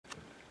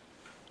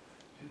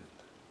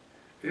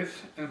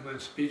If and when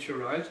speech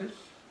arises,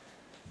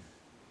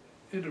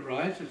 it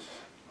arises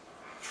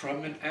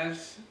from and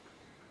as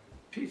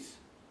peace.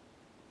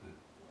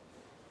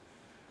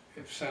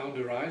 If sound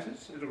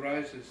arises, it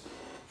arises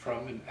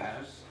from and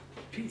as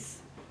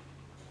peace.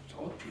 It's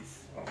all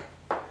peace.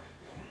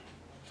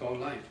 It's all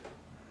light.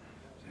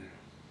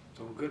 It's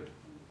all good.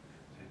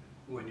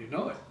 When you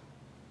know it.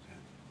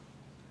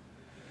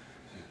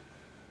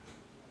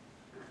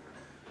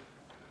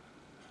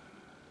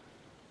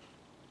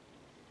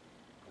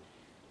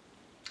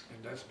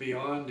 And that's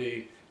beyond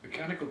the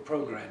mechanical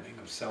programming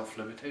of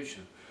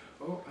self-limitation.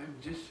 Oh, I'm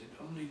this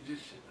and only this,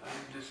 and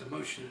I'm this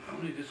emotion,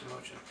 only this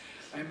emotion.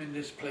 I'm in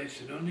this place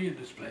and only in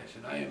this place,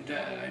 and I am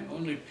that, I'm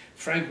only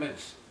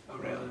fragments of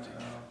reality,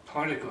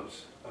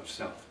 particles of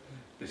self,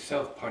 the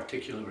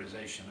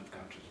self-particularization of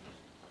consciousness.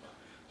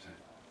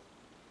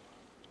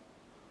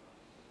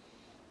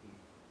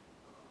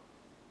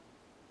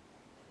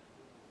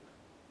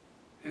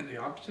 And the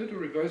opposite or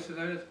reverse of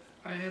that is,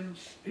 I am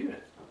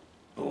spirit.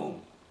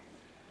 Boom.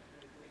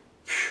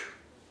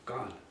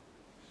 Gone.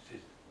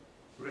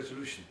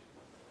 Resolution.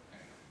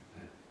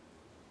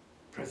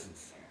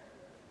 Presence.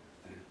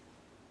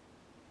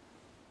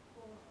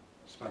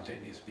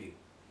 Spontaneous being.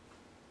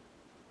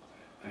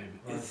 I am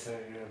is.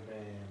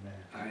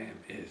 I am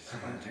is.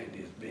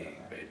 Spontaneous being,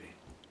 baby.